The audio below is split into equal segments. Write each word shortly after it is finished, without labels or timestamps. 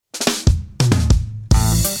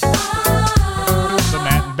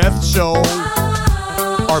Show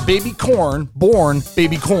are baby corn, born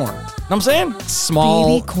baby corn. Know what I'm saying? Small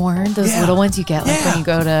baby corn, those little ones you get like when you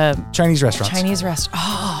go to Chinese restaurants.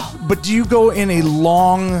 Oh, But do you go in a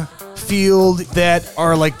long field that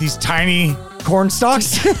are like these tiny corn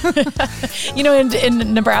stalks? you know,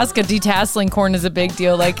 in Nebraska, detasseling corn is a big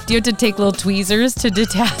deal. Like, do you have to take little tweezers to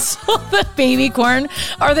detassel the baby corn?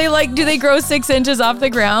 Are they like, do they grow 6 inches off the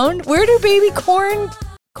ground? Where do baby corns?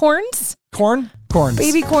 Corns?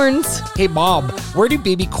 Baby corns. Hey, Mom, where do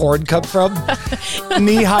baby corn come from?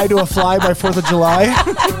 Knee high to a fly by 4th of July.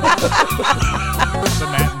 The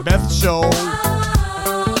Matt and Beth Show.